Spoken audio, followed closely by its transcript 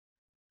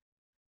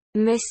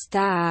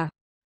Mestá.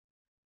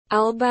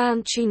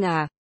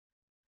 Albánčina.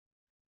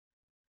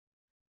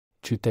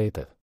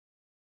 Qytetet.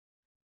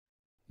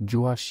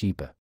 Gjuha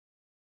shqipe.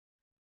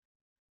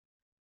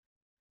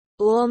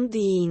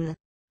 Londýn.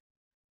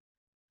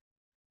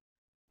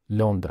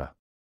 Londra.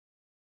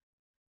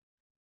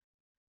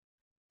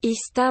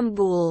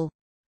 Istanbul.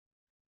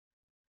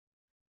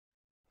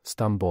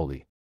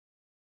 Stambolli.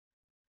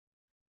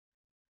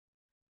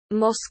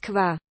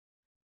 Moskva.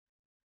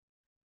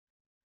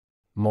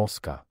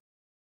 Moska.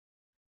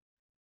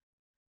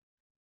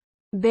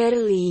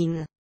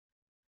 Berlín.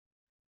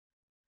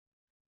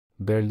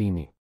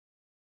 Berlini.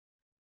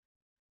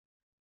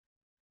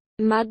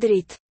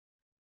 Madrid.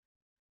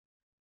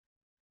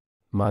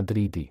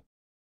 Madridi.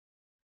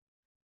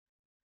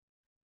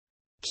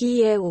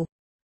 Kiev.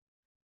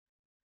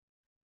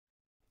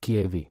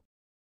 Kievi.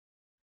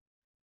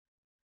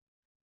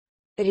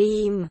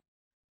 Rím.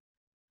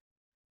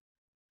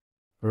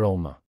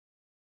 Roma.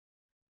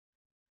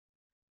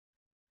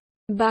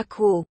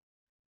 Baku.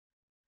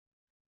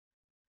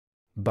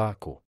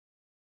 Baku.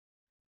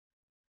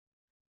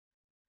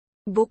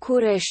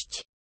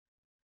 Bukurešť.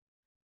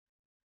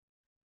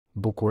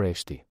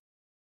 Bukureshti.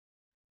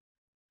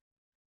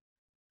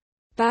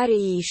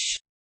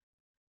 Paríž.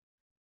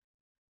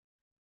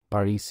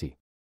 Parisi.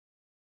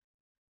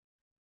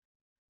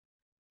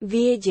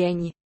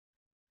 Viedeň.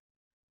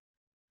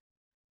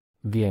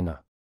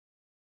 Vjena.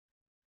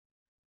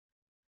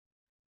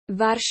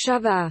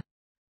 Varšava.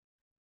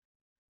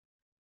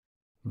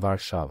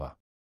 Varshava.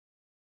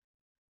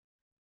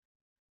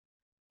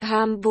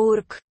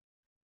 Hamburg.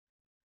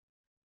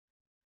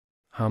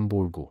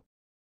 Hamburgu.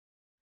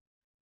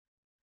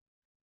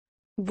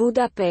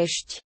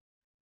 Budapešť.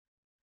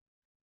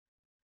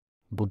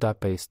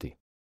 Budapesti.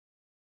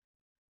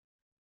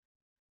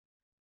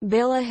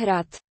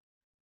 Belehrad.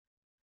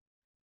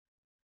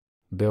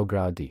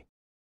 Beogradi.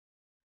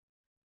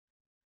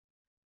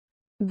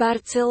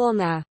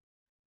 Barcelona.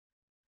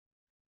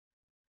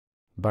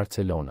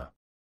 Barcelona.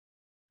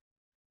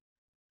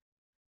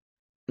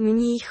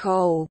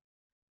 Mníchov.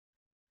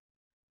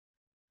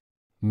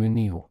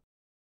 Munihu.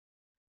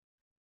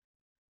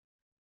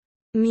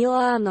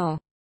 Miláno.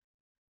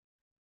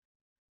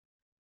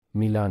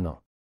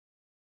 Milano.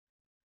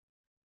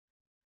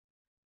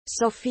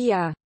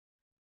 Sofia.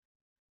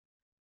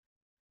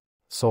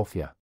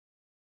 Sofia.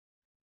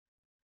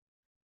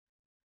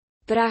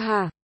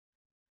 Praha.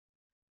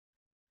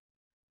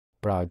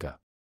 Praga.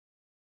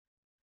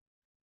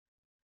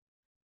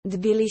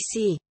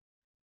 Tbilisi.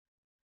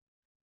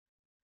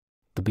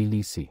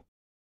 Tbilisi.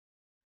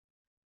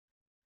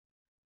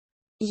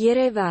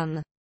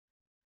 Jerevan.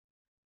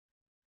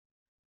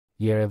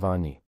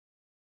 Jerevani.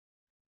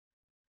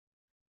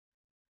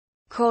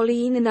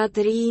 Kolín nad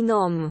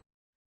Rýnom.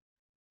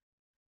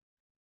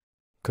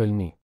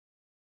 Kölni.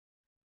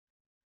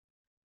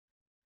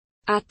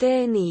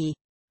 Atény.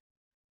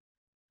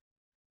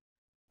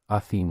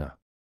 Athina.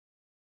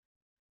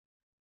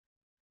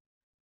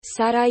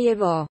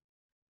 Sarajevo.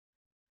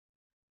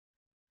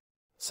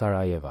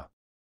 Sarajeva.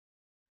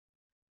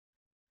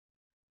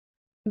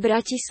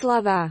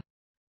 Bratislava.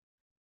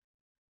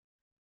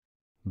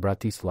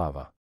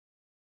 Bratislava.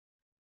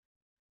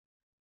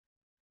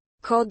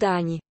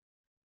 Kodaň.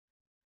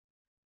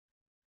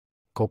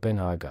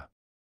 Kopenhaga.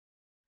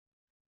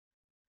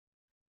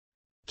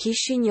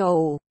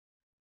 Kišiňov.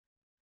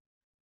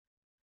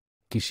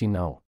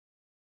 Chisinau.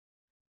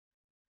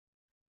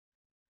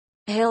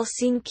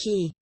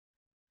 Helsinki.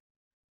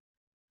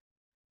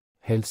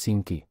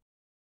 Helsinki.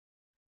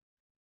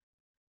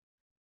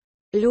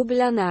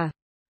 Ljubljana.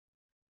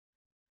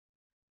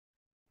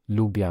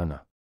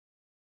 Ljubljana.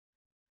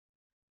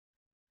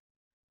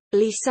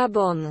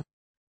 Lisabon.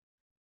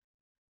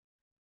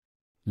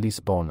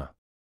 Lisbona.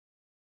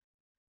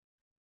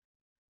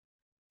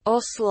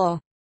 Oslo.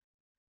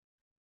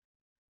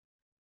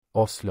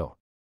 Oslo.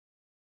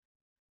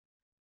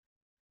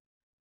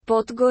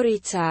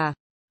 Podgorica.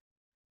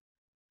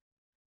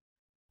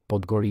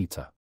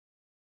 Podgorica.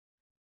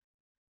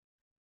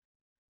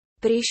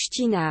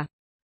 Priština.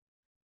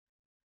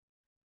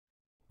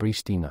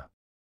 Pristina.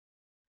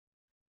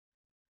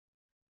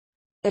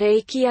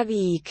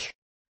 Reykjavík.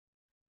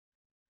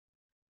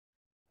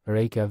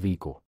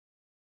 Reykjavíku.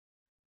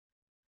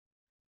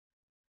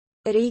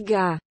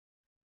 Riga.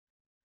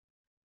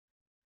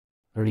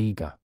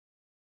 Riga.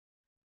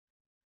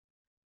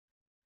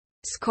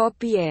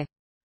 Skopje.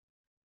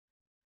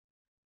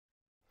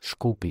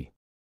 Škupi.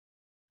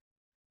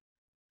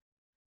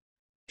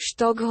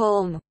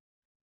 Štokholm.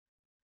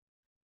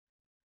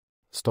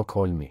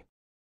 Stokholmi.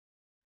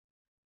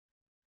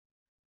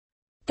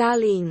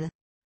 Tallinn.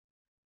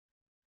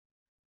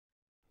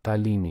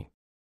 Tallini.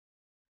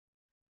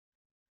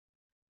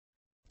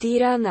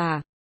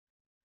 Tirana.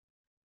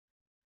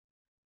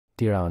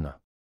 Tirana.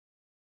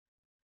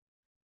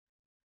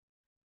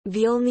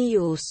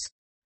 Vilnius.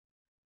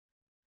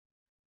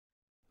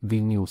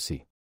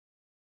 Vilniusi.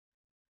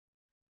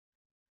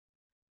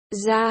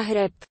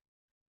 Záhreb.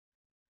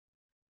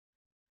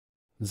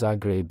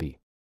 Zagrebi.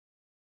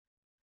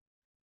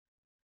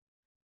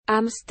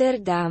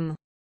 Amsterdam.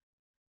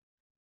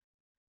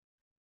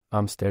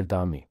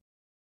 Amsterdami.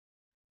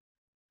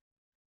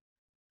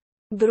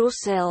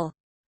 Brusel.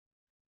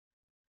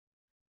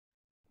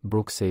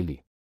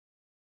 Bruxeli.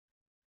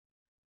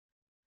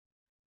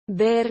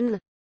 Bern.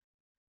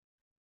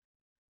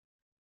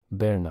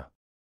 Berna.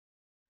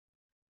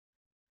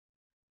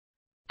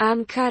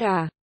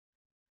 Ankara.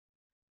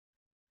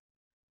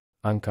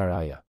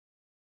 Ankaraja.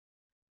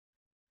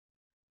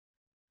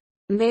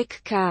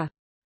 Mekka.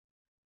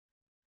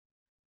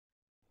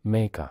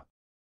 Meka.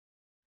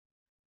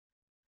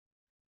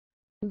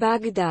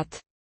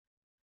 Bagdad.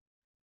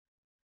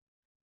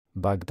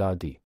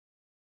 Bagdadi.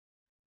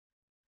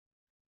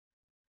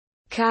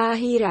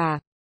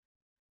 Káhira.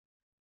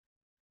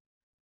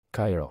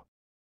 Cairo.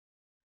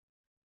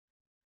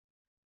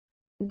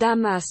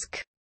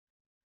 Damask.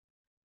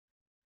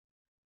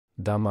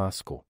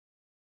 Damasku.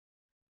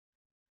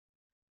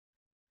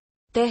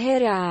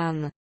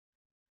 Teherán.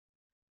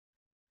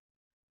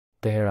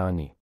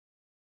 Teherani.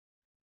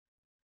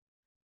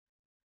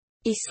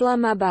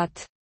 Islamabad.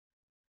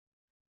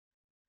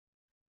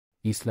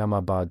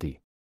 Islamabadi.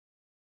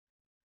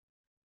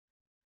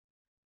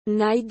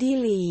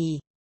 Najdilí.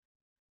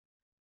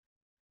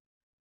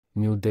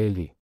 New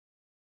Delhi.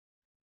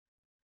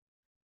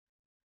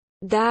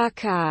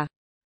 Dáka.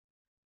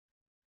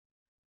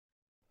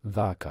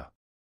 Dhaka.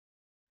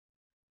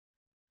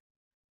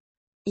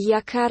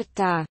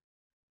 Jakarta.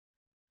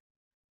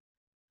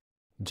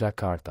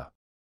 Jakarta.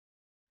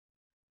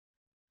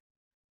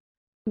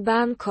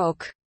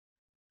 Bangkok.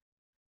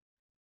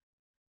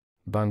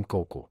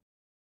 Bangkoku.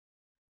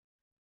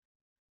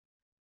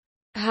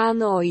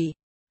 Hanoj.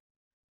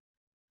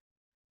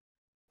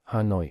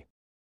 Hanoi.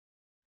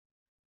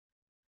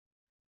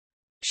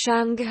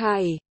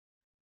 Šanghaj.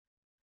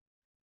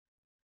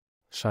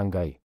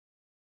 Shanghai.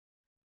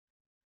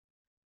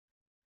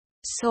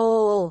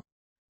 Seoul.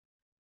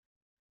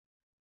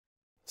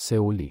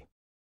 Seuli.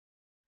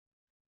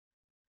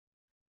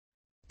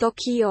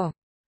 Tokio.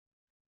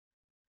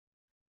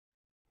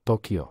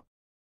 Tokyo.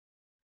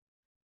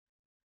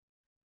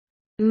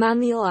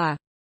 Manila.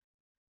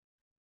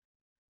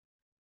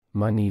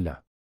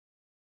 Manila.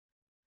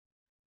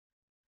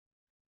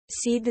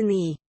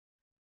 Sydney.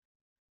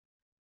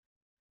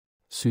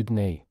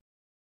 Sydney.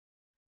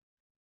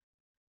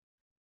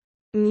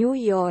 New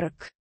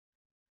York.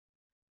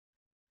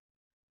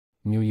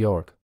 New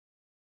York.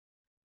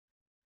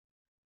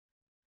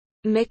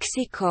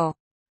 Mexiko.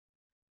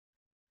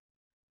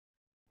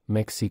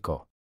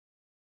 Mexico.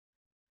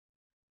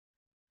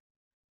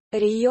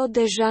 Rio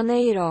de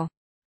Janeiro.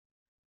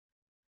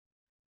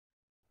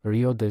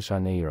 Rio de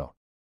Janeiro.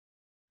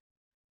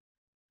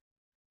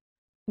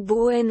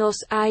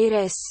 Buenos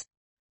Aires.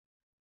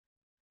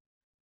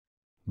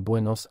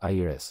 Buenos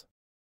Aires.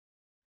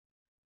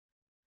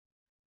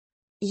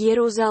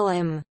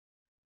 Jeruzalem.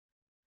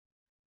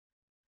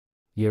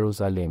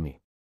 Jeruzalemi.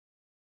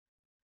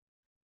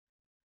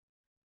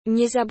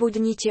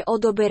 Nezabudnite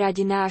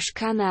odoberať náš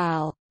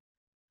kanál.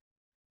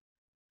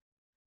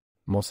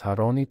 Mos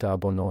harroni të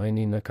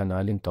abonoheni në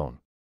kanalin ton.